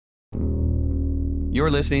You're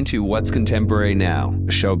listening to What's Contemporary Now,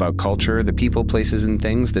 a show about culture, the people, places, and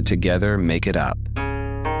things that together make it up.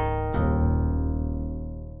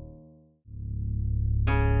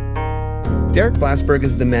 Derek Blasberg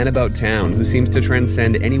is the man about town who seems to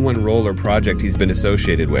transcend any one role or project he's been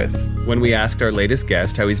associated with. When we asked our latest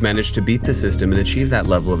guest how he's managed to beat the system and achieve that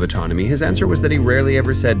level of autonomy, his answer was that he rarely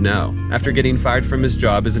ever said no. After getting fired from his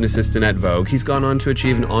job as an assistant at Vogue, he's gone on to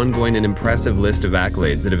achieve an ongoing and impressive list of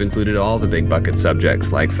accolades that have included all the big bucket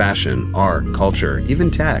subjects like fashion, art, culture,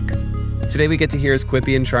 even tech. Today we get to hear his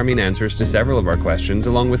quippy and charming answers to several of our questions,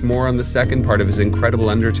 along with more on the second part of his incredible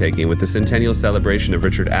undertaking with the centennial celebration of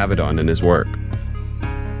Richard Avedon and his work.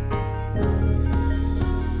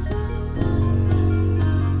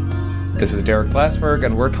 This is Derek Blasberg,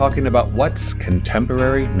 and we're talking about what's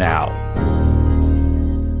contemporary now.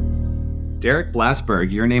 Derek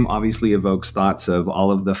Blasberg, your name obviously evokes thoughts of all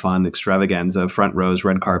of the fun extravaganza, front rows,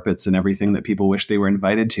 red carpets, and everything that people wish they were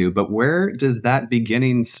invited to. But where does that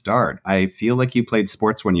beginning start? I feel like you played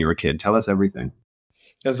sports when you were a kid. Tell us everything.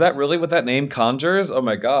 Is that really what that name conjures? Oh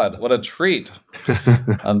my God, what a treat.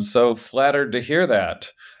 I'm so flattered to hear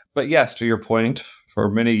that. But yes, to your point, for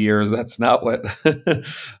many years, that's not what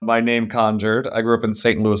my name conjured. I grew up in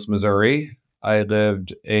St. Louis, Missouri. I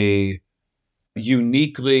lived a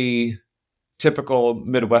uniquely typical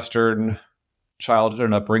Midwestern childhood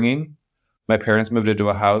and upbringing. My parents moved into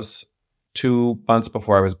a house 2 months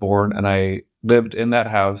before I was born, and I lived in that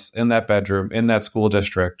house, in that bedroom, in that school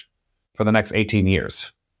district for the next 18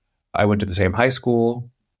 years. I went to the same high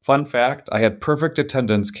school. Fun fact, I had perfect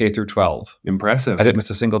attendance K through 12. Impressive. I didn't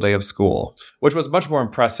miss a single day of school, which was much more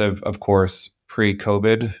impressive, of course,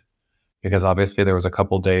 pre-COVID, because obviously there was a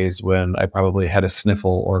couple days when I probably had a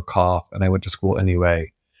sniffle or cough, and I went to school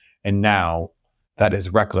anyway. And now that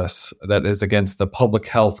is reckless. That is against the public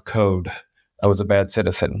health code. I was a bad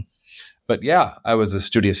citizen. But yeah, I was a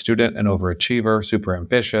studious student, an overachiever, super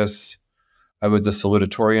ambitious. I was the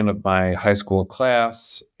salutatorian of my high school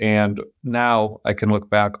class. And now I can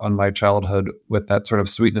look back on my childhood with that sort of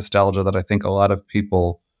sweet nostalgia that I think a lot of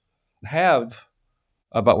people have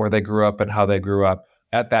about where they grew up and how they grew up.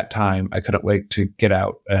 At that time, I couldn't wait to get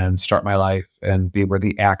out and start my life and be where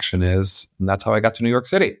the action is. And that's how I got to New York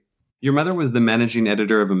City. Your mother was the managing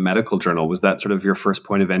editor of a medical journal. Was that sort of your first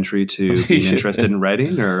point of entry to being interested in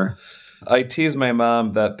writing, or? I tease my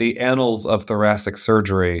mom that the Annals of Thoracic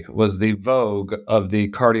Surgery was the Vogue of the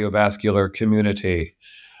cardiovascular community.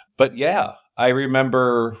 But yeah, I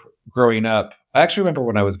remember growing up. I actually remember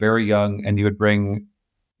when I was very young and you would bring,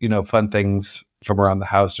 fun things from around the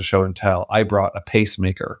house to show and tell. I brought a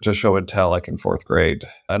pacemaker to show and tell, like in fourth grade.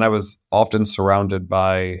 And I was often surrounded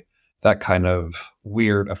by that kind of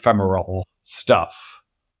weird, ephemeral stuff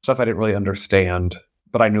I didn't really understand,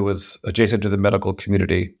 but I knew was adjacent to the medical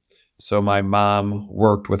community. So my mom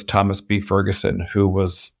worked with Thomas B. Ferguson, who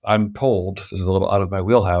was, I'm told, this is a little out of my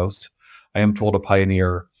wheelhouse, I am told a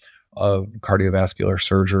pioneer of cardiovascular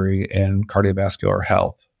surgery and cardiovascular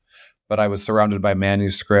health. But I was surrounded by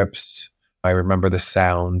manuscripts. I remember the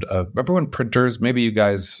sound of, remember when printers, maybe you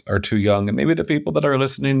guys are too young, and maybe the people that are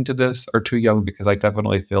listening to this are too young, because I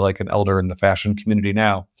definitely feel like an elder in the fashion community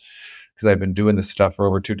now, because I've been doing this stuff for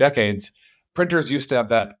over 2 decades. Printers used to have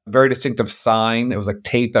that very distinctive sign. It was like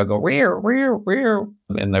tape that would go, rear, rear, rear.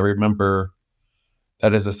 And I remember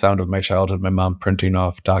that is the sound of my childhood, my mom printing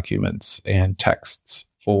off documents and texts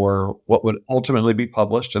for what would ultimately be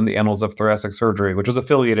published in the Annals of Thoracic Surgery, which was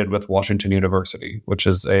affiliated with Washington University, which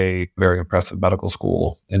is a very impressive medical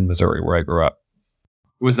school in Missouri where I grew up.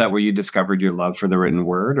 Was that where you discovered your love for the written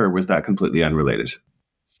word, or was that completely unrelated?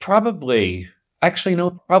 Probably. Actually,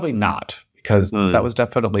 no, probably not, because that was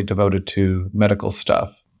definitely devoted to medical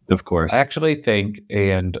stuff. Of course. I actually think,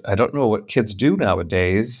 and I don't know what kids do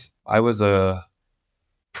nowadays, I was a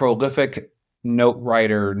prolific note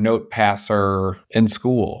writer, note passer in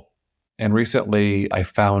school. And recently I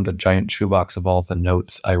found a giant shoebox of all the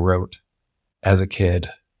notes I wrote as a kid.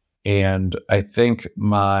 And I think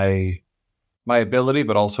my ability,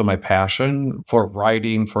 but also my passion for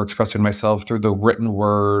writing, for expressing myself through the written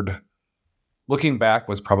word, looking back,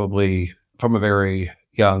 was probably from a very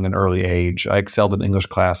young and early age. I excelled in English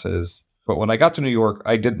classes. But when I got to New York,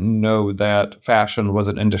 I didn't know that fashion was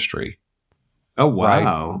an industry. Oh, wow.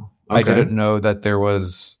 Right? Okay. I didn't know that there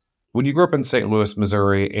was, when you grew up in St. Louis,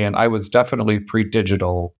 Missouri, and I was definitely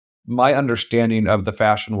pre-digital, my understanding of the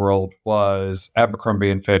fashion world was Abercrombie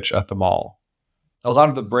and Fitch at the mall. A lot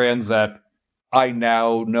of the brands that I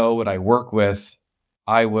now know and I work with,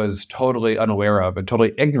 I was totally unaware of and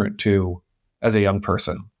totally ignorant to as a young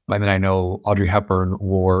person. I mean, I know Audrey Hepburn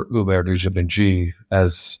wore Hubert de Givenchy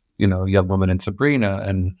as, a young woman in Sabrina,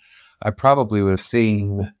 and I probably would have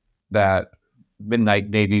seen that midnight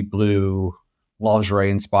navy blue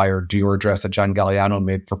lingerie-inspired Dior dress that John Galliano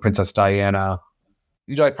made for Princess Diana.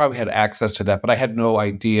 I probably had access to that, but I had no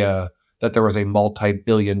idea that there was a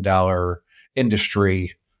multi-billion-dollar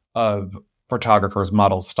industry of photographers,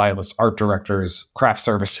 models, stylists, art directors, craft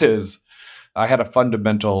services. I had a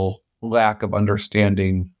fundamental lack of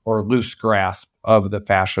understanding or loose grasp of the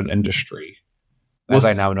fashion industry as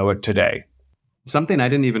I now know it today. Something I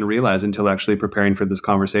didn't even realize until actually preparing for this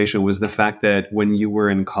conversation was the fact that when you were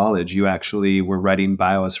in college, you actually were writing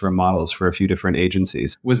bios for models for a few different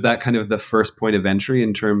agencies. Was that kind of the first point of entry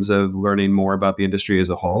in terms of learning more about the industry as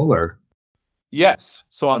a whole, or? Yes.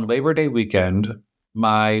 So on Labor Day weekend,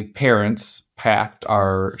 my parents packed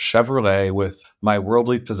our Chevrolet with my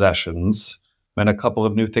worldly possessions and a couple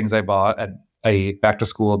of new things I bought at a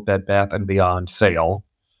back-to-school Bed Bath & Beyond sale,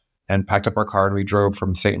 and packed up our car, and we drove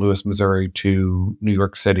from St. Louis, Missouri to New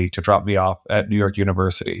York City to drop me off at New York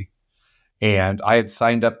University. And I had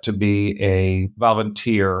signed up to be a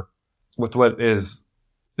volunteer with it's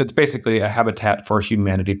basically a Habitat for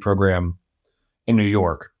Humanity program in New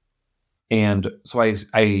York. And so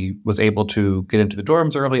I was able to get into the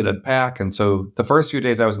dorms early and unpack. And so the first few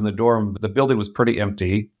days I was in the dorm, the building was pretty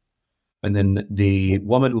empty. And then the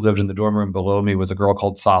woman who lived in the dorm room below me was a girl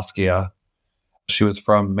called Saskia. She was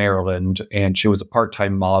from Maryland, and she was a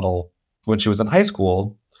part-time model when she was in high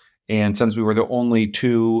school. And since we were the only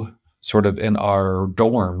two sort of in our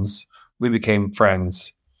dorms, we became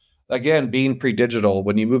friends. Again, being pre-digital,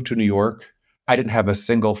 when you moved to New York, I didn't have a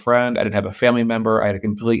single friend. I didn't have a family member. I had a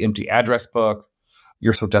completely empty address book.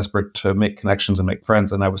 You're so desperate to make connections and make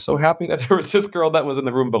friends. And I was so happy that there was this girl that was in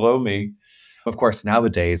the room below me. Of course,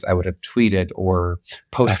 nowadays, I would have tweeted or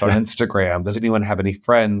posted on Instagram, does anyone have any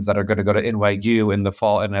friends that are going to go to NYU in the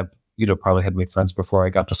fall? And I've, probably had made friends before I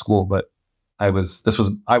got to school, but I was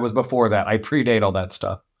before that. I predate all that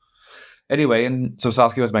stuff. Anyway, and so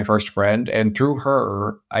Saskia was my first friend. And through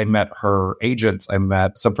her, I met her agents. I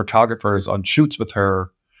met some photographers on shoots with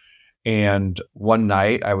her. And one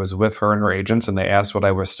night I was with her and her agents, and they asked what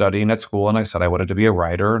I was studying at school. And I said I wanted to be a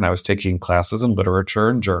writer, and I was taking classes in literature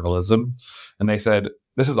and journalism. And they said,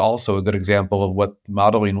 this is also a good example of what the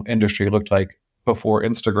modeling industry looked like before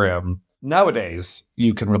Instagram. Nowadays,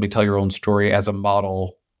 you can really tell your own story as a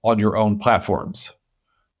model on your own platforms,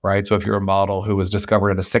 right? So if you're a model who was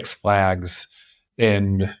discovered at a Six Flags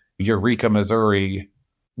in Eureka, Missouri,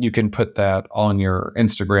 you can put that on your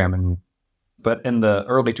Instagram. But in the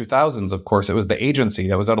early 2000s, of course, it was the agency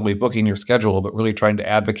that was not only booking your schedule, but really trying to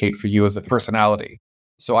advocate for you as a personality.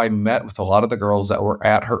 So I met with a lot of the girls that were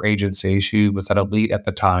at her agency. She was at Elite at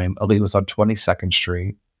the time. Elite was on 22nd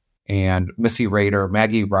Street. And Missy Rader,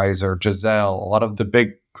 Maggie Reiser, Giselle, a lot of the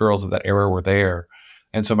big girls of that era were there.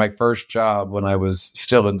 And so my first job when I was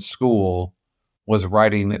still in school was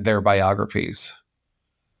writing their biographies.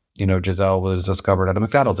 Giselle was discovered at a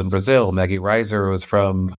McDonald's in Brazil. Maggie Reiser was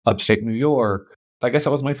from upstate New York. I guess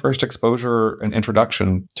that was my first exposure and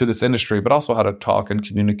introduction to this industry, but also how to talk and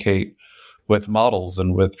communicate with models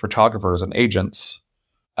and with photographers and agents.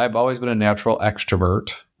 I've always been a natural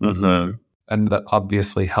extrovert. Mm-hmm. And that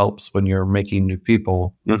obviously helps when you're making new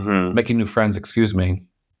people, making new friends, excuse me.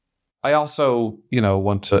 I also,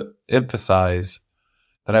 want to emphasize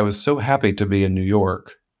that I was so happy to be in New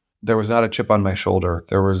York. There was not a chip on my shoulder.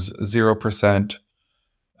 There was 0%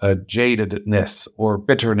 jadedness or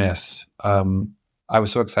bitterness. I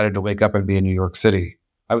was so excited to wake up and be in New York City.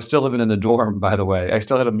 I was still living in the dorm, by the way. I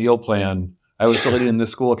still had a meal plan. I was still eating in the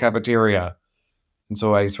school cafeteria. And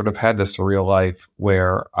so I sort of had this surreal life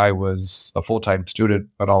where I was a full-time student,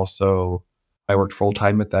 but also I worked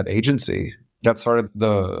full-time at that agency. That started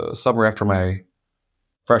the summer after my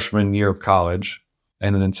freshman year of college.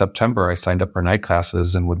 And then in September, I signed up for night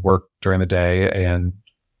classes and would work during the day. And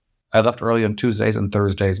I left early on Tuesdays and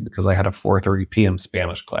Thursdays because I had a 4:30 p.m.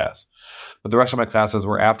 Spanish class. But the rest of my classes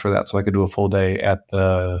were after that, so I could do a full day at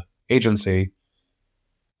the agency.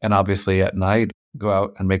 And obviously at night, go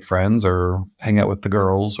out and make friends or hang out with the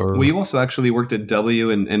girls. Well, you also actually worked at W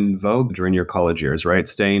and Vogue during your college years, right?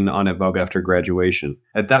 Staying on at Vogue after graduation.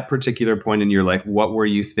 At that particular point in your life, what were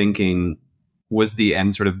you thinking was the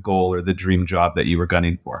end sort of goal or the dream job that you were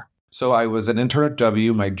gunning for? So I was an intern at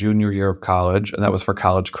W my junior year of college, and that was for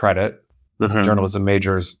college credit. Journalism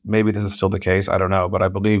majors, maybe this is still the case, I don't know, but I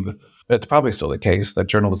believe it's probably still the case that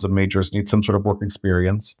journalism majors need some sort of work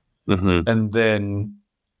experience. And then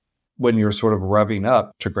when you're sort of revving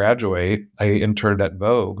up to graduate, I interned at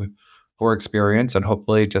Vogue for experience and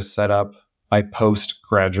hopefully just set up my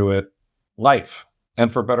postgraduate life.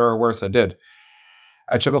 And for better or worse, I did.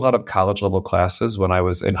 I took a lot of college level classes when I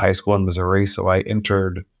was in high school in Missouri. So I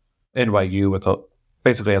entered NYU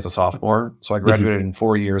basically as a sophomore. So I graduated in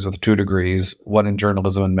 4 years with 2 degrees, one in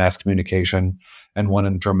journalism and mass communication, and one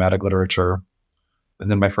in dramatic literature. And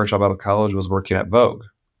then my first job out of college was working at Vogue,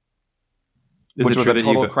 which was a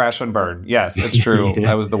total crash and burn. Yes, it's true.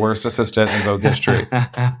 I was the worst assistant in Vogue history.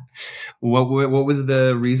 What was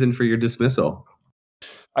the reason for your dismissal?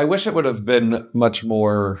 I wish it would have been much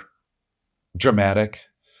more dramatic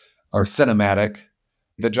or cinematic.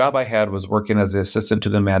 The job I had was working as the assistant to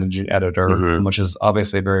the managing editor, which is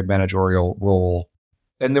obviously a very managerial role.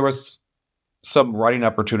 And there was some writing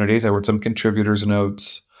opportunities. I wrote some contributors'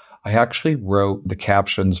 notes. I actually wrote the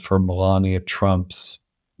captions for Melania Trump's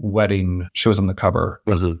wedding. She was on the cover.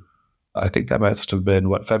 I think that must have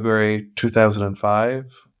been, February 2005?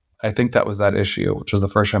 I think that was that issue, which was the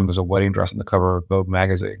first time there was a wedding dress on the cover of Vogue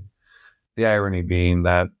magazine. The irony being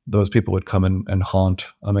that those people would come in and haunt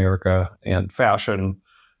America and fashion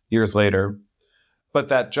years later. But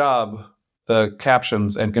that job, the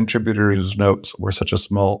captions and contributors' notes were such a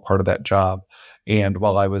small part of that job. And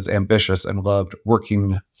while I was ambitious and loved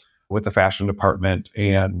working with the fashion department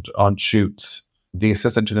and on shoots, the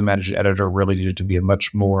assistant to the managing editor really needed to be a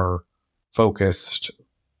much more focused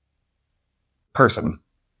person,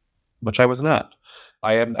 which I was not.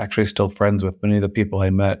 I am actually still friends with many of the people I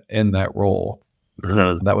met in that role.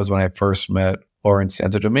 That was when I first met Lauren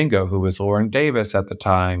Santo Domingo, who was Lauren Davis at the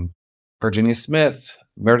time, Virginia Smith,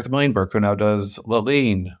 Meredith Millingberg, who now does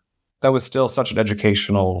Laline. That was still such an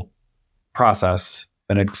educational process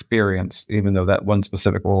and experience, even though that one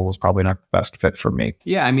specific role was probably not the best fit for me.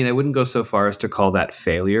 Yeah, I mean, I wouldn't go so far as to call that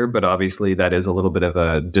failure, but obviously that is a little bit of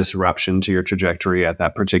a disruption to your trajectory at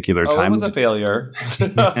that particular time. It was a failure.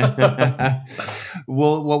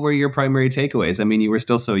 Well, what were your primary takeaways? I mean, you were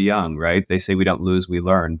still so young, right? They say we don't lose, we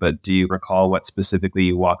learn. But do you recall what specifically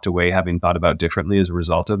you walked away having thought about differently as a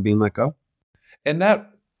result of being let go? In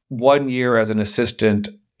that 1 year as an assistant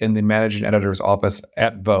in the managing editor's office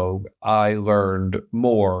at Vogue, I learned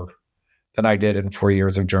more than I did in 4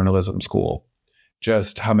 years of journalism school.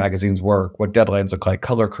 Just how magazines work, what deadlines look like,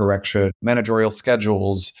 color correction, managerial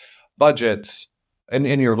schedules, budgets. And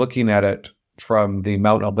you're looking at it from the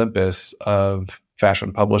Mount Olympus of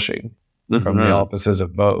fashion publishing, from the offices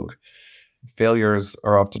of Vogue. Failures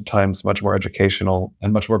are oftentimes much more educational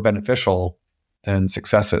and much more beneficial than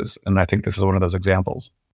successes. And I think this is one of those examples.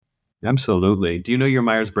 Absolutely. Do you know your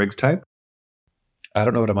Myers-Briggs type? I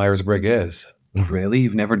don't know what a Myers-Briggs is. Really?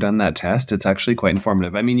 You've never done that test? It's actually quite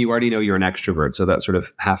informative. I mean, you already know you're an extrovert, so that's sort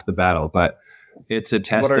of half the battle, but it's a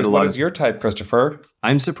test What is your type, Christopher?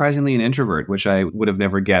 I'm surprisingly an introvert, which I would have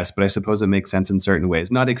never guessed, but I suppose it makes sense in certain ways.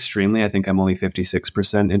 Not extremely. I think I'm only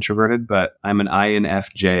 56% introverted, but I'm an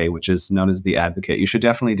INFJ, which is known as the advocate. You should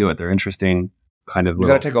definitely do it. They're interesting. You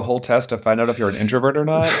got to take a whole test to find out if you're an introvert or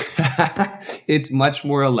not? It's much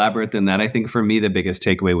more elaborate than that. I think for me, the biggest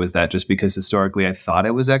takeaway was that just because historically I thought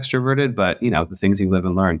I was extroverted, but the things you live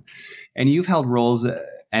and learn. And you've held roles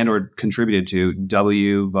and or contributed to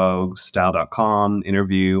W, Vogue, Style.com,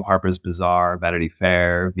 Interview, Harper's Bazaar, Vanity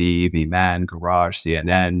Fair, V Man, Garage,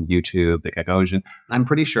 CNN, YouTube, The Gagosian. I'm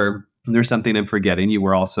pretty sure there's something I'm forgetting. You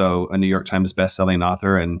were also a New York Times bestselling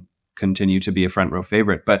author and continue to be a front row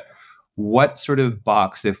favorite. But what sort of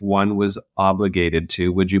box, if one was obligated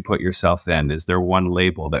to, would you put yourself in? Is there one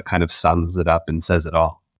label that kind of sums it up and says it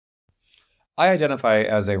all? I identify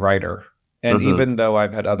as a writer. And even though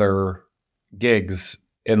I've had other gigs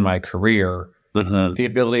in my career, the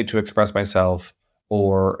ability to express myself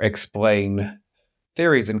or explain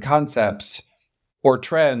theories and concepts or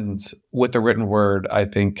trends with the written word, I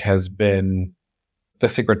think has been the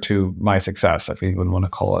secret to my success, if you even want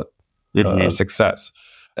to call it a success.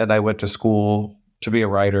 And I went to school to be a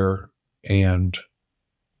writer, and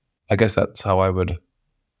I guess that's how I would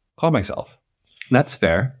call myself. That's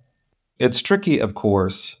fair. It's tricky, of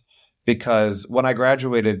course, because when I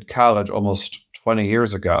graduated college almost 20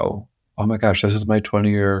 years ago, oh my gosh, this is my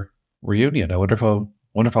 20-year reunion. I wonder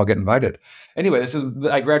if I'll get invited. Anyway,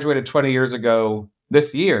 I graduated 20 years ago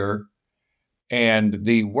this year, and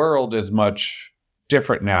the world is much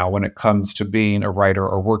different now when it comes to being a writer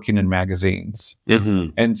or working in magazines.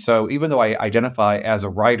 And so even though I identify as a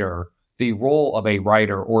writer, the role of a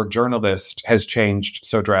writer or journalist has changed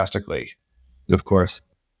so drastically. Of course.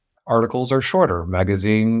 Articles are shorter.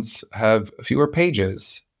 Magazines have fewer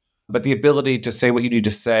pages. But the ability to say what you need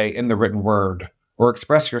to say in the written word or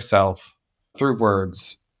express yourself through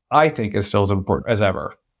words, I think is still as important as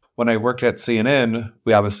ever. When I worked at CNN,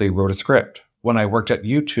 we obviously wrote a script. When I worked at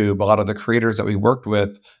YouTube, a lot of the creators that we worked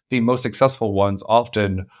with, the most successful ones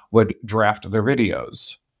often would draft their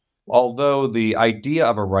videos. Although the idea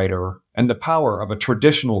of a writer And the power of a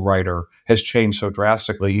traditional writer has changed so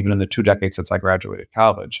drastically, even in the 2 decades since I graduated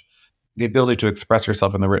college. The ability to express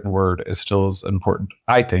yourself in the written word is still as important,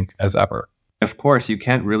 I think, as ever. Of course, you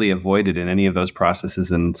can't really avoid it in any of those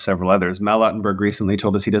processes and several others. Mal Ottenberg recently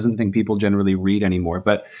told us he doesn't think people generally read anymore,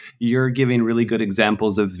 but you're giving really good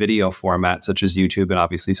examples of video formats such as YouTube and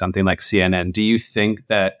obviously something like CNN. Do you think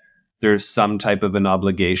that there's some type of an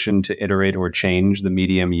obligation to iterate or change the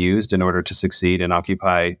medium used in order to succeed and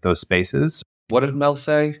occupy those spaces? What did Mel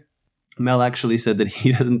say? Mel actually said that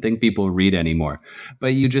he doesn't think people read anymore.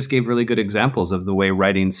 But you just gave really good examples of the way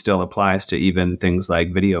writing still applies to even things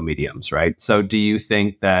like video mediums, right? So do you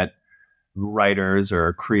think that writers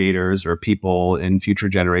or creators or people in future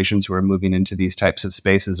generations who are moving into these types of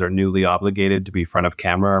spaces are newly obligated to be front of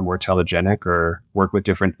camera or more telegenic or work with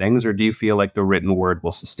different things? Or do you feel like the written word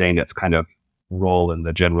will sustain its kind of role in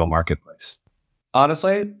the general marketplace?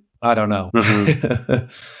 Honestly, I don't know. Mm-hmm.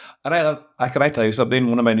 And can I tell you something?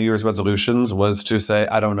 One of my New Year's resolutions was to say,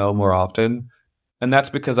 I don't know, more often. And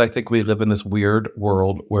that's because I think we live in this weird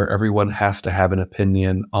world where everyone has to have an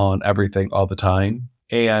opinion on everything all the time.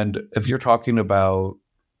 And if you're talking about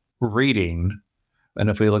reading,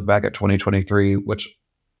 and if we look back at 2023, which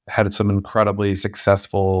had some incredibly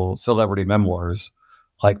successful celebrity memoirs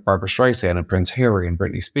like Barbara Streisand and Prince Harry and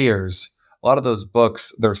Britney Spears, a lot of those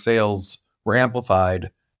books, their sales were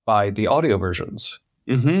amplified by the audio versions.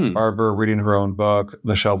 Mm-hmm. Barbara reading her own book,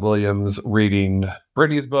 Michelle Williams reading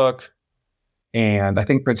Britney's book, and I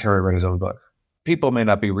think Prince Harry read his own book. People may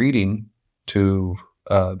not be reading to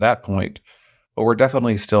that point, but we're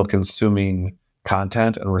definitely still consuming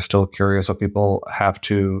content, and we're still curious what people have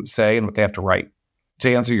to say and what they have to write.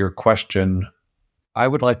 To answer your question, I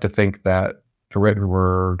would like to think that the written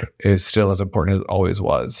word is still as important as it always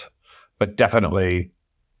was, but definitely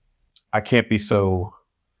I can't be so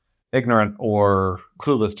ignorant or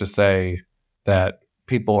clueless to say that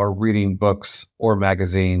people are reading books or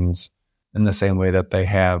magazines in the same way that they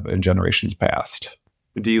have in generations past.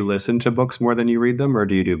 Do you listen to books more than you read them, or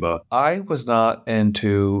do you do both? I was not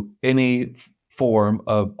into any form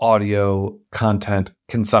of audio content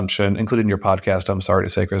consumption, including your podcast, I'm sorry to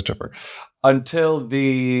say, Christopher, until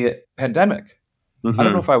the pandemic. Mm-hmm. I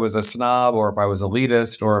don't know if I was a snob or if I was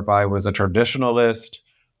elitist or if I was a traditionalist,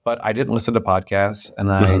 but I didn't listen to podcasts,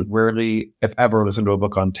 and I rarely, if ever, listened to a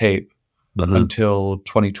book on tape until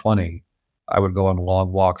 2020. I would go on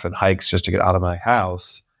long walks and hikes just to get out of my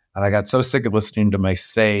house. And I got so sick of listening to my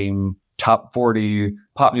same top 40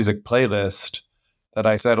 pop music playlist that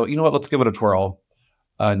I said, well, you know what, let's give it a twirl.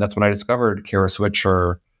 And that's when I discovered Kara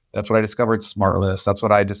Switcher. That's when I discovered Smartlist. That's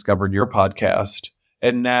when I discovered your podcast.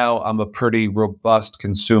 And now I'm a pretty robust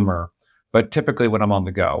consumer. But typically when I'm on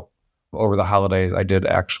the go, over the holidays, I did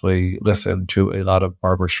actually listen to a lot of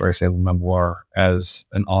Barbara Streisand memoir as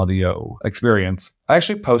an audio experience. I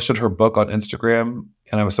actually posted her book on Instagram,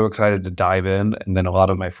 and I was so excited to dive in. And then a lot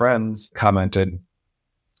of my friends commented,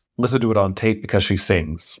 listen to it on tape because she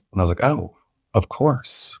sings. And I was like, oh, of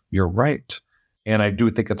course, you're right. And I do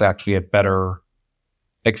think it's actually a better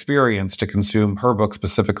experience to consume her book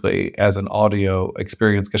specifically as an audio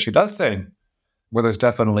experience because she does sing. Where there's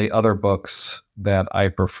definitely other books that I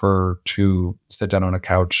prefer to sit down on a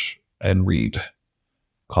couch and read.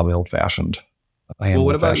 Call me old-fashioned. Well,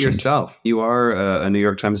 what about yourself? You are a New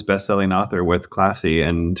York Times bestselling author with Classy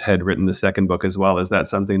and had written the second book as well. Is that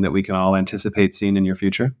something that we can all anticipate seeing in your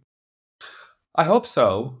future? I hope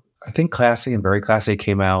so. I think Classy and Very Classy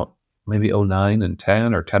came out maybe 09 and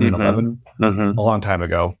 10 or 10 and 11, a long time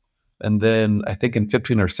ago. And then I think in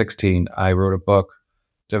 15 or 16, I wrote a book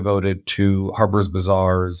devoted to Harper's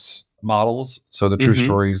Bazaar's models. So the true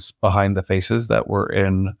stories behind the faces that were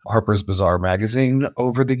in Harper's Bazaar magazine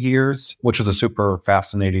over the years, which was a super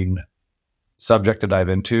fascinating subject to dive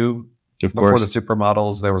into. Before the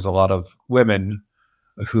supermodels, there was a lot of women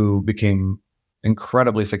who became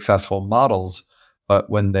incredibly successful models, but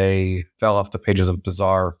when they fell off the pages of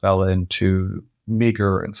Bazaar, fell into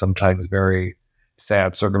meager and sometimes very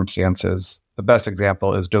sad circumstances. The best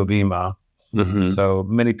example is Dovima. So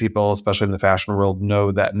many people, especially in the fashion world,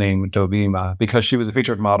 know that name Dovima because she was a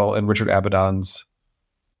featured model in Richard Avedon's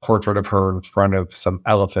portrait of her in front of some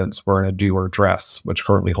elephants wearing a Dior dress, which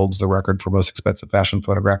currently holds the record for most expensive fashion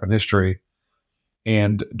photograph in history.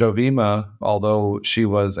 And Dovima, although she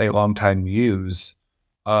was a longtime muse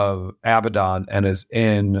of Avedon and is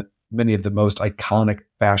in many of the most iconic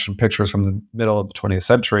fashion pictures from the middle of the 20th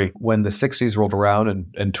century, when the 60s rolled around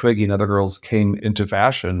and Twiggy and other girls came into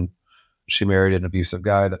fashion, she married an abusive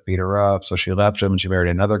guy that beat her up. So she left him and she married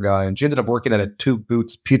another guy. And she ended up working at a Two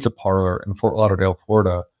Boots pizza parlor in Fort Lauderdale,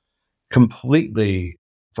 Florida, completely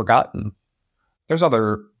forgotten. There's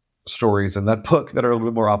other stories in that book that are a little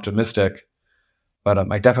bit more optimistic. But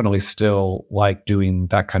I definitely still like doing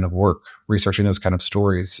that kind of work, researching those kind of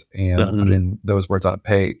stories and putting those words on a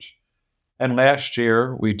page. And last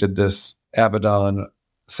year, we did this Abaddon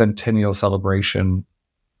Centennial celebration,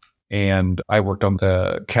 and I worked on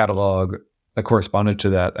the catalog that corresponded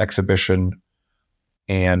to that exhibition.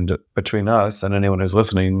 And between us and anyone who's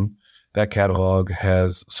listening, that catalog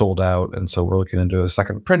has sold out. And so we're looking into a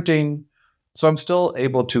second printing. So I'm still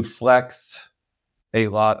able to flex a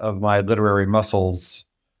lot of my literary muscles,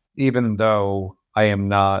 even though I am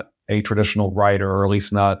not a traditional writer, or at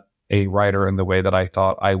least not a writer in the way that I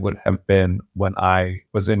thought I would have been when I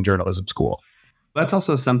was in journalism school. That's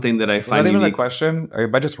also something that I find Was that even unique. a question? Or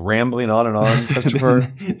am I just rambling on and on,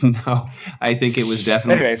 Christopher? No, I think it was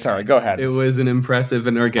definitely... Anyway, sorry, go ahead. It was an impressive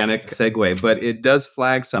and organic segue, but it does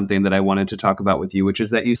flag something that I wanted to talk about with you, which is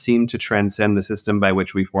that you seem to transcend the system by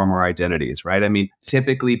which we form our identities, right? I mean,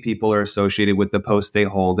 typically people are associated with the post they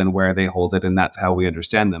hold and where they hold it, and that's how we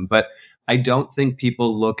understand them. But I don't think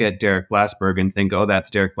people look at Derek Blasberg and think, oh,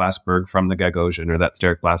 that's Derek Blasberg from the Gagosian, or that's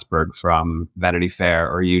Derek Blasberg from Vanity Fair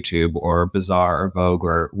or YouTube or Bazaar or Vogue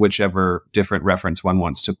or whichever different reference one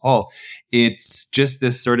wants to pull. It's just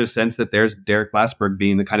this sort of sense that there's Derek Blasberg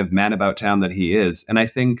being the kind of man about town that he is. And I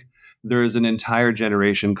think there's an entire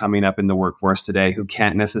generation coming up in the workforce today who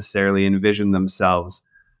can't necessarily envision themselves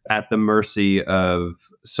at the mercy of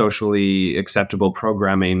socially acceptable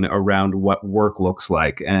programming around what work looks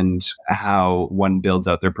like and how one builds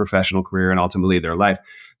out their professional career and ultimately their life.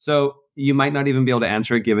 So you might not even be able to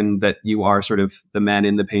answer it, given that you are sort of the man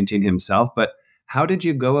in the painting himself. But how did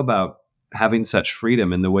you go about having such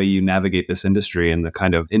freedom in the way you navigate this industry and the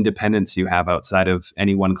kind of independence you have outside of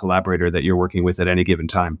any one collaborator that you're working with at any given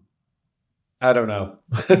time? I don't know.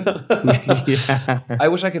 Yeah. I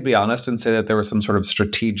wish I could be honest and say that there was some sort of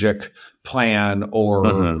strategic plan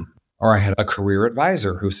or I had a career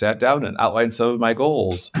advisor who sat down and outlined some of my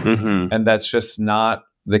goals. And that's just not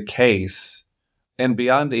the case. And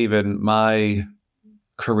beyond even my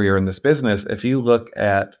career in this business, if you look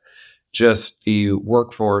at just the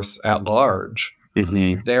workforce at large,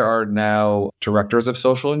 there are now directors of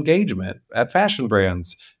social engagement at fashion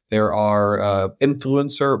brands. There are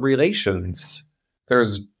influencer relations.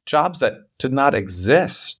 There's jobs that did not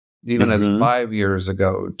exist even as 5 years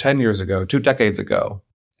ago, 10 years ago, 2 decades ago.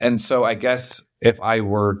 And so I guess if I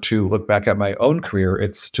were to look back at my own career,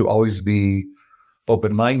 it's to always be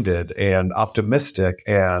open-minded and optimistic.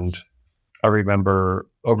 And I remember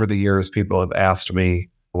over the years, people have asked me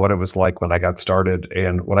what it was like when I got started.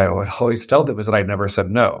 And what I would always tell them is that I never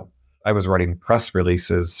said no. I was writing press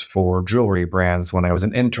releases for jewelry brands when I was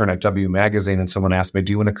an intern at W Magazine, and someone asked me,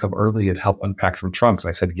 do you want to come early and help unpack some trunks?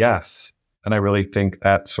 I said, yes. And I really think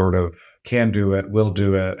that sort of can do it, will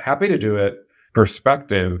do it, happy to do it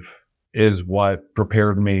perspective is what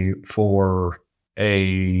prepared me for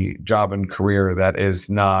a job and career that is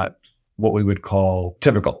not what we would call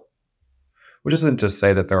typical, which isn't to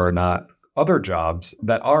say that there are not other jobs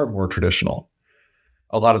that are more traditional.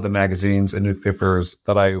 A lot of the magazines and newspapers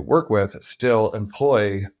that I work with still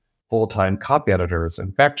employ full-time copy editors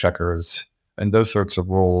and fact checkers, and those sorts of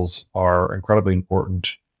roles are incredibly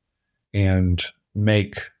important and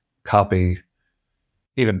make copy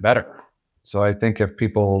even better. So I think if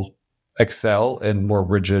people excel in more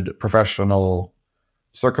rigid professional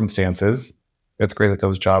circumstances, it's great that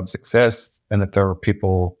those jobs exist, and that there are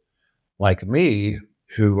people like me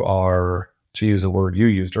who are, to use a word you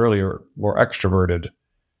used earlier, more extroverted.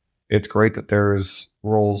 It's great that there's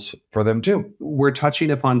roles for them too. We're touching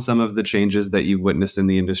upon some of the changes that you've witnessed in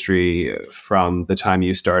the industry from the time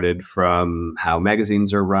you started, from how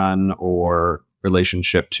magazines are run or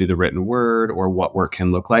relationship to the written word or what work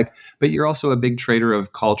can look like. But you're also a big trader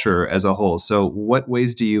of culture as a whole. So what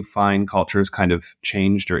ways do you find culture's kind of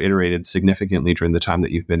changed or iterated significantly during the time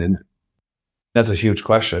that you've been in it? That's a huge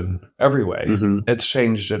question. Every way. It's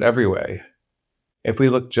changed in every way. If we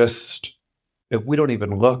don't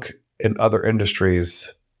even look in other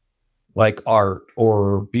industries like art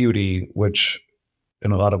or beauty, which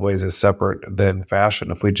in a lot of ways is separate than fashion.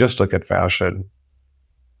 If we just look at fashion,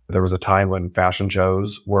 there was a time when fashion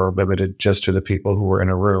shows were limited just to the people who were in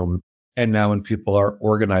a room. And now when people are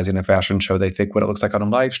organizing a fashion show, they think what it looks like on a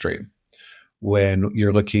live stream. When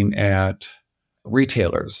you're looking at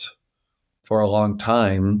retailers, for a long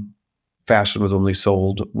time, fashion was only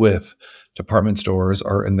sold with department stores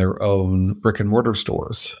or in their own brick and mortar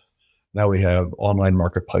stores. Now we have online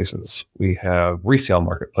marketplaces. We have resale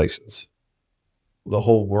marketplaces. The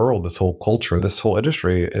whole world, this whole culture, this whole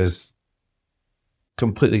industry is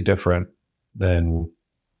completely different than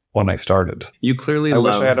when I started. You clearly I love...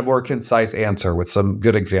 wish I had a more concise answer with some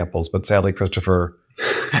good examples, but sadly, Christopher,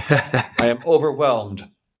 I am overwhelmed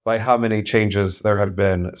by how many changes there have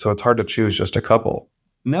been. So it's hard to choose just a couple.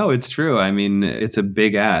 No, it's true. I mean, it's a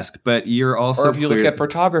big ask, but you're also... Or if you look at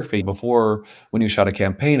photography, before, when you shot a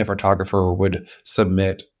campaign, a photographer would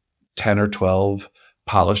submit 10 or 12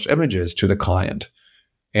 polished images to the client.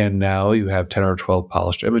 And now you have 10 or 12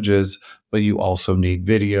 polished images, but you also need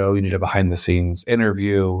video. You need a behind the scenes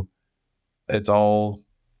interview. It's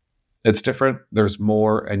different. There's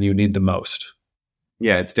more, and you need the most.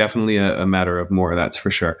 Yeah, it's definitely a matter of more, that's for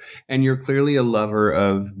sure. And you're clearly a lover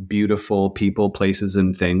of beautiful people, places,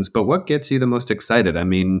 and things. But what gets you the most excited? I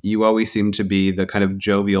mean, you always seem to be the kind of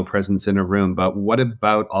jovial presence in a room. But what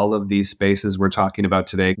about all of these spaces we're talking about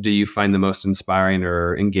today do you find the most inspiring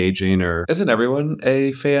or engaging? Or isn't everyone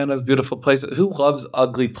a fan of beautiful places? Who loves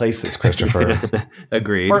ugly places, Christopher?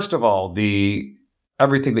 Agreed. First of all,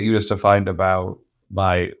 everything that you just defined about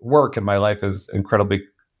my work and my life is incredibly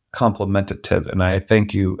complimentative, and I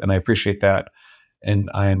thank you and I appreciate that, and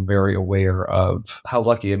I am very aware of how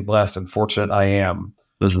lucky and blessed and fortunate I am.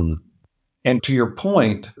 Mm-hmm. And to your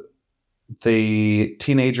point, the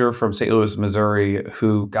teenager from St. Louis, Missouri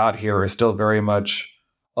who got here is still very much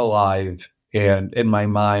alive and in my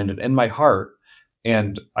mind and in my heart,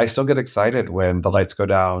 and I still get excited when the lights go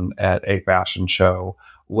down at a fashion show,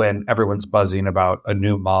 when everyone's buzzing about a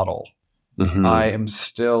new model. Mm-hmm. I am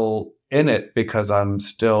still in it because I'm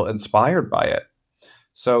still inspired by it.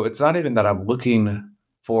 So it's not even that I'm looking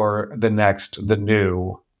for the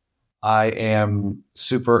new. I am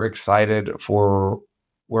super excited for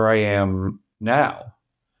where I am now.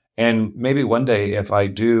 And maybe one day, if I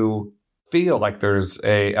do feel like there's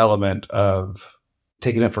a element of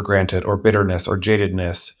taking it for granted or bitterness or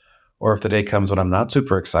jadedness, or if the day comes when I'm not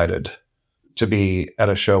super excited to be at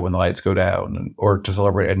a show when the lights go down or to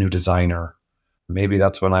celebrate a new designer, maybe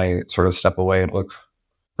that's when I sort of step away and look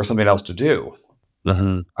for something else to do.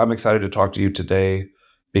 Mm-hmm. I'm excited to talk to you today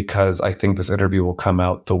because I think this interview will come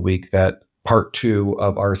out the week that part 2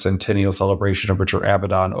 of our centennial celebration of Richard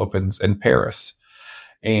Avedon opens in Paris.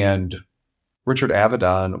 And Richard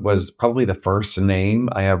Avedon was probably the first name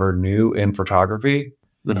I ever knew in photography.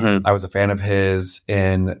 Mm-hmm. I was a fan of his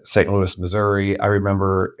in St. Louis, Missouri. I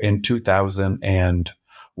remember in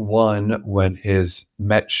 2001 when his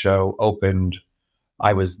Met show opened,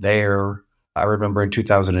 I was there. I remember in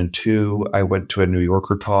 2002, I went to a New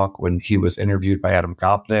Yorker talk when he was interviewed by Adam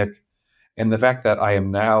Gopnik. And the fact that I am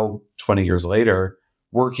now, 20 years later,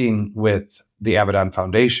 working with the Avedon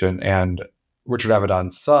Foundation and Richard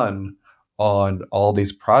Avedon's son on all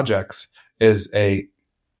these projects is a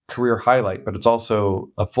career highlight, but it's also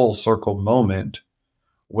a full circle moment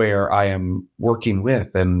where I am working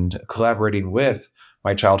with and collaborating with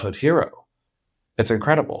my childhood hero. It's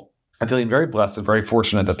incredible. I'm feeling very blessed and very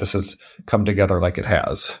fortunate that this has come together like it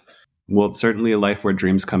has. Well, it's certainly a life where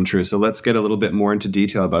dreams come true. So let's get a little bit more into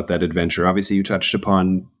detail about that adventure. Obviously, you touched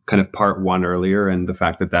upon kind of part 1 earlier and the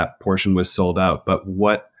fact that that portion was sold out. But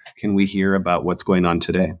what can we hear about what's going on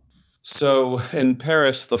today? So in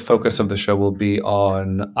Paris, the focus of the show will be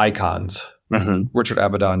on icons. Mm-hmm. Richard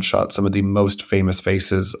Avedon shot some of the most famous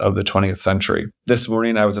faces of the 20th century. This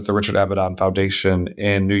morning, I was at the Richard Avedon Foundation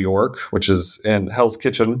in New York, which is in Hell's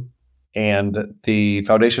Kitchen. And the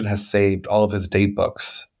foundation has saved all of his date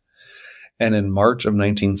books. And in March of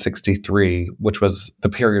 1963, which was the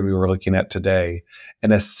period we were looking at today,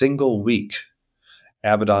 in a single week,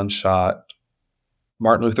 Avedon shot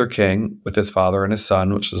Martin Luther King with his father and his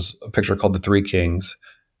son, which is a picture called The Three Kings,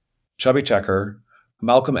 Chubby Checker,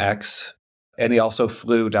 Malcolm X, and he also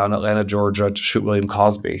flew down Atlanta, Georgia to shoot William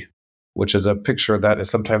Cosby, which is a picture that is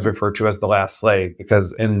sometimes referred to as the last slave,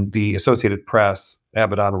 because in the Associated Press,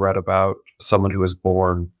 Avedon read about someone who was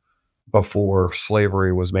born before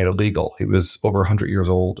slavery was made illegal. He was over 100 years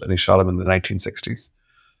old, and he shot him in the 1960s.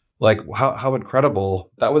 Like, how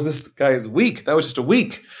incredible. That was this guy's week. That was just a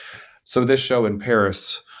week. So this show in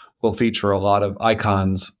Paris will feature a lot of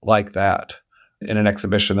icons like that in an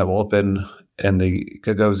exhibition that will open in the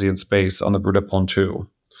Gagosian space on the Rue de Ponthieu.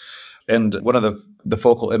 And one of the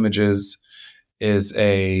focal images is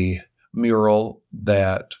a mural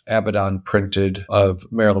that Avedon printed of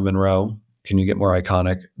Marilyn Monroe. Can you get more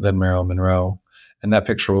iconic than Marilyn Monroe? And that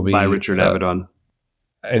picture will be by Richard Avedon.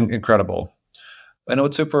 Incredible. I know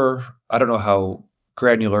it's super, I don't know how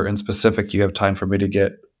granular and specific you have time for me to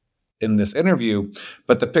get in this interview,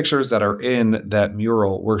 but the pictures that are in that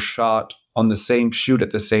mural were shot on the same shoot at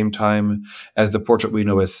the same time as the portrait we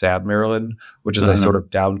know as Sad Marilyn, which is a sort of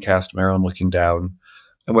downcast Marilyn looking down.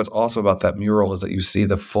 And what's also about that mural is that you see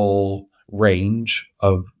the full range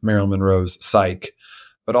of Marilyn Monroe's psyche.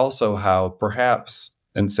 but also how perhaps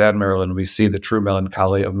in Sad Marilyn, we see the true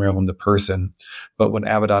melancholy of Marilyn the person. But when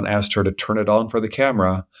Abaddon asked her to turn it on for the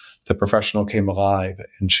camera, the professional came alive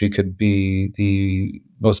and she could be the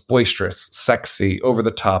most boisterous, sexy, over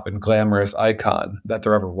the top, and glamorous icon that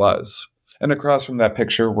there ever was. And across from that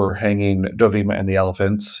picture, we're hanging Dovima and the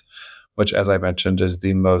Elephants, which, as I mentioned, is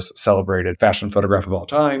the most celebrated fashion photograph of all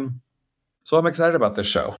time. So I'm excited about this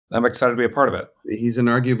show. I'm excited to be a part of it. He's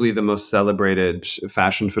arguably the most celebrated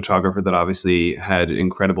fashion photographer that obviously had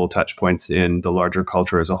incredible touch points in the larger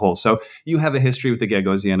culture as a whole. So you have a history with the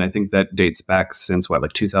Gagosian. I think that dates back since,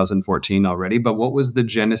 2014 already. But what was the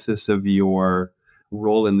genesis of your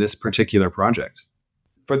role in this particular project?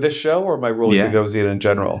 For this show or my role in Gagosian in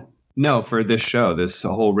general? No, for this show, this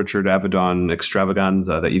whole Richard Avedon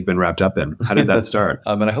extravaganza that you've been wrapped up in. How did that start?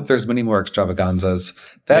 And I hope there's many more extravaganzas.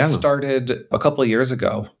 That started a couple of years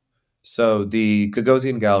ago. So the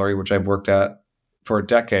Gagosian Gallery, which I've worked at for a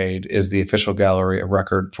decade, is the official gallery of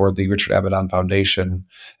record for the Richard Avedon Foundation.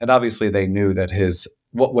 And obviously they knew that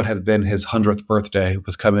what would have been his 100th birthday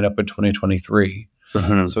was coming up in 2023.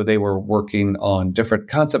 Mm-hmm. So they were working on different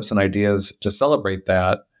concepts and ideas to celebrate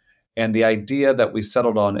that. And the idea that we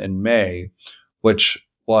settled on in May, which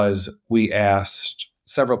was we asked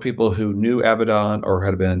several people who knew Avedon or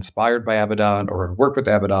had been inspired by Avedon or had worked with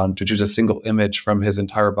Avedon to choose a single image from his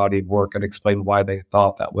entire body of work and explain why they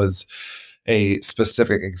thought that was a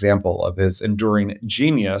specific example of his enduring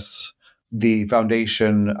genius. The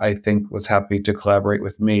foundation, I think, was happy to collaborate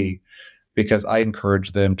with me because I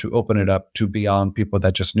encouraged them to open it up to beyond people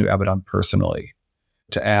that just knew Avedon personally,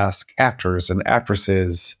 to ask actors and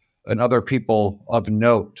actresses and other people of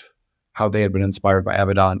note how they had been inspired by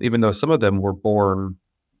Avedon, even though some of them were born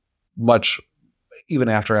much even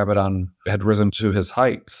after Avedon had risen to his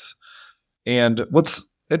heights. And what's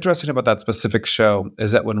interesting about that specific show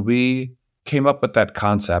is that when we came up with that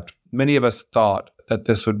concept, many of us thought that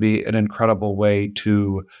this would be an incredible way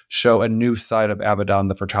to show a new side of Avedon,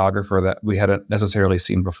 the photographer, that we hadn't necessarily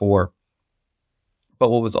seen before.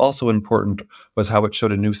 But what was also important was how it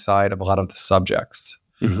showed a new side of a lot of the subjects.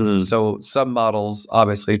 Mm-hmm. So some models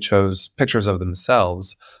obviously chose pictures of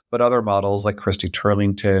themselves, but other models like Christy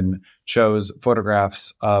Turlington chose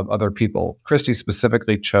photographs of other people. Christy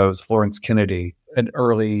specifically chose Florence Kennedy, an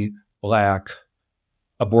early Black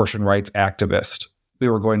abortion rights activist. We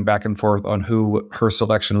were going back and forth on who her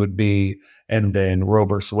selection would be, and then Roe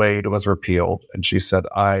v. Wade was repealed, and she said,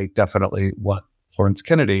 I definitely want Florence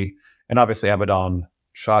Kennedy. And obviously Avedon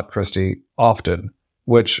shot Christy often,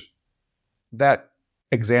 which that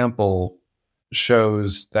example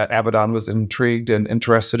shows that Avedon was intrigued and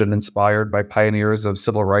interested and inspired by pioneers of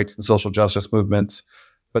civil rights and social justice movements,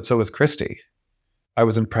 but so was Christy. I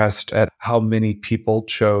was impressed at how many people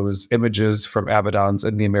chose images from Avedon's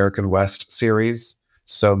In the American West series.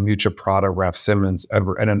 So Miuccia Prada, Ralph Simmons,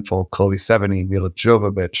 Edward Enninful, Chloe Sevigny, Mila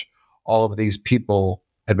Jovovich, all of these people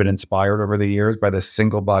had been inspired over the years by this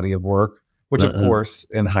single body of work, which of course,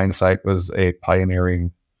 in hindsight, was a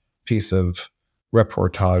pioneering piece of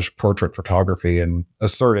reportage portrait photography and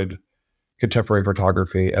asserted contemporary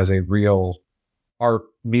photography as a real art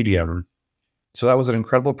medium. So that was an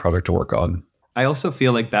incredible project to work on. I also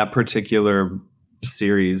feel like that particular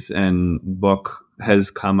series and book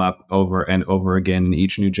has come up over and over again in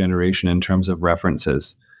each new generation in terms of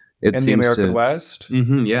references. It seems the American West?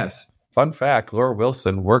 Mm-hmm, yes. Fun fact, Laura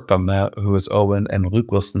Wilson worked on that, who was Owen and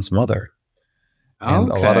Luke Wilson's mother.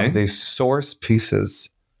 And a lot of the source pieces,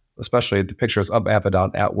 especially the pictures of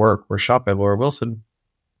Avedon at work, were shot by Laura Wilson.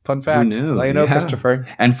 Fun fact. Who knew? Now you know, Christopher.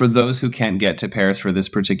 And for those who can't get to Paris for this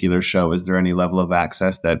particular show, is there any level of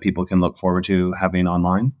access that people can look forward to having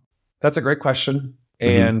online? That's a great question.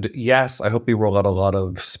 And yes, I hope we roll out a lot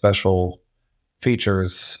of special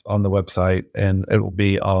features on the website, and it will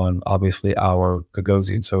be on obviously our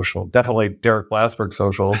Gagosian social, definitely Derek Blasberg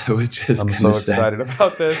social. I'm so excited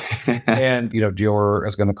about this. And Dior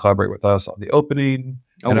is going to collaborate with us on the opening.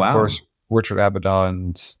 Of course, Richard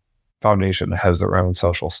Avedon's foundation has their own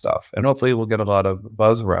social stuff, and hopefully we'll get a lot of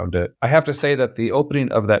buzz around it. I have to say that the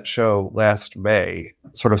opening of that show last May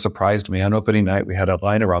sort of surprised me. On opening night, we had a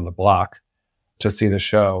line around the block to see the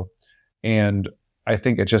show, and I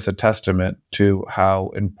think it's just a testament to how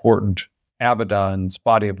important Avedon's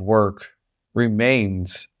body of work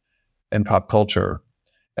remains in pop culture.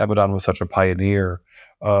 Avedon was such a pioneer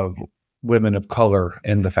of women of color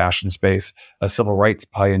in the fashion space, a civil rights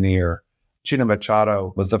pioneer. Gina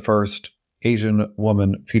Machado was the first Asian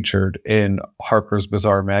woman featured in Harper's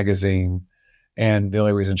Bazaar magazine. And the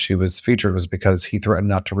only reason she was featured was because he threatened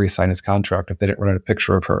not to re-sign his contract if they didn't run a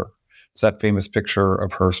picture of her. It's that famous picture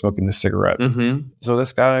of her smoking the cigarette. Mm-hmm. So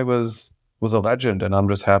this guy was was a legend. And I'm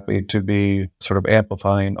just happy to be sort of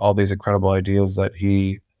amplifying all these incredible ideas that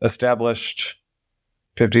he established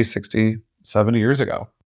 50, 60, 70 years ago.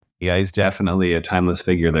 Yeah, he's definitely a timeless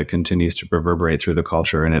figure that continues to reverberate through the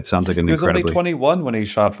culture. And it sounds like an incredibly... He was only 21 when he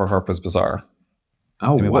shot for Harper's Bazaar.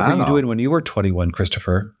 Oh, wow. What were you doing when you were 21,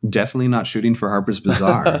 Christopher? Definitely not shooting for Harper's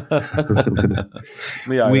Bazaar.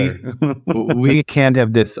 Me either. We can't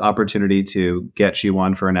have this opportunity to get you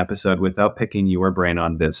on for an episode without picking your brain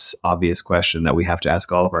on this obvious question that we have to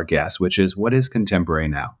ask all of our guests, which is, what is contemporary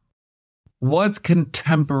now? What's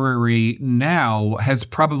contemporary now has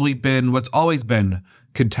probably been what's always been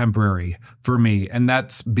contemporary for me, and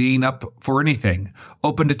that's being up for anything,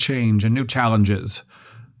 open to change and new challenges.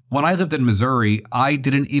 When I lived in Missouri, I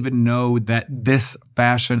didn't even know that this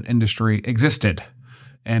fashion industry existed.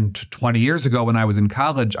 And 20 years ago, when I was in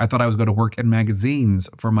college, I thought I was going to work in magazines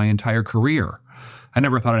for my entire career. I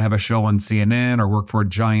never thought I'd have a show on CNN or work for a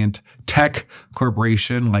giant tech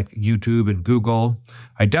corporation like YouTube and Google.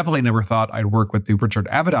 I definitely never thought I'd work with the Richard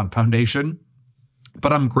Avedon Foundation.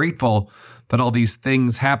 But I'm grateful that all these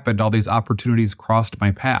things happened, all these opportunities crossed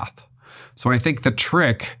my path. So I think the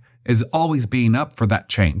trick is always being up for that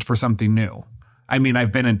change, for something new. I mean,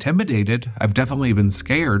 I've been intimidated. I've definitely been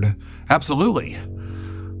scared. Absolutely.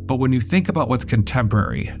 But when you think about what's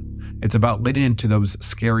contemporary, it's about leading into those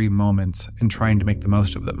scary moments and trying to make the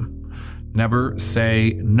most of them. Never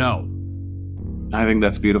say no. I think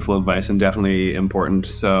that's beautiful advice and definitely important.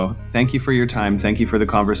 So thank you for your time. Thank you for the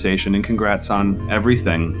conversation, and congrats on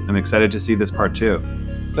everything. I'm excited to see this part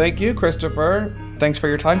 2. Thank you, Christopher. Thanks for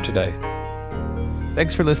your time today.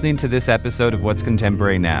 Thanks for listening to this episode of What's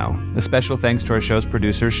Contemporary Now. A special thanks to our show's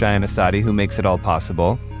producer, Cheyenne Asadi, who makes it all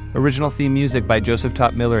possible. Original theme music by Joseph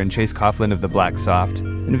Top Miller and Chase Coughlin of The Black Soft,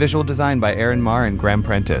 and visual design by Aaron Marr and Graham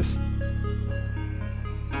Prentice.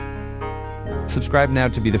 Subscribe now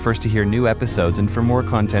to be the first to hear new episodes, and for more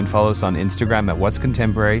content, follow us on Instagram at What's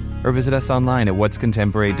Contemporary or visit us online at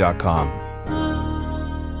whatscontemporary.com.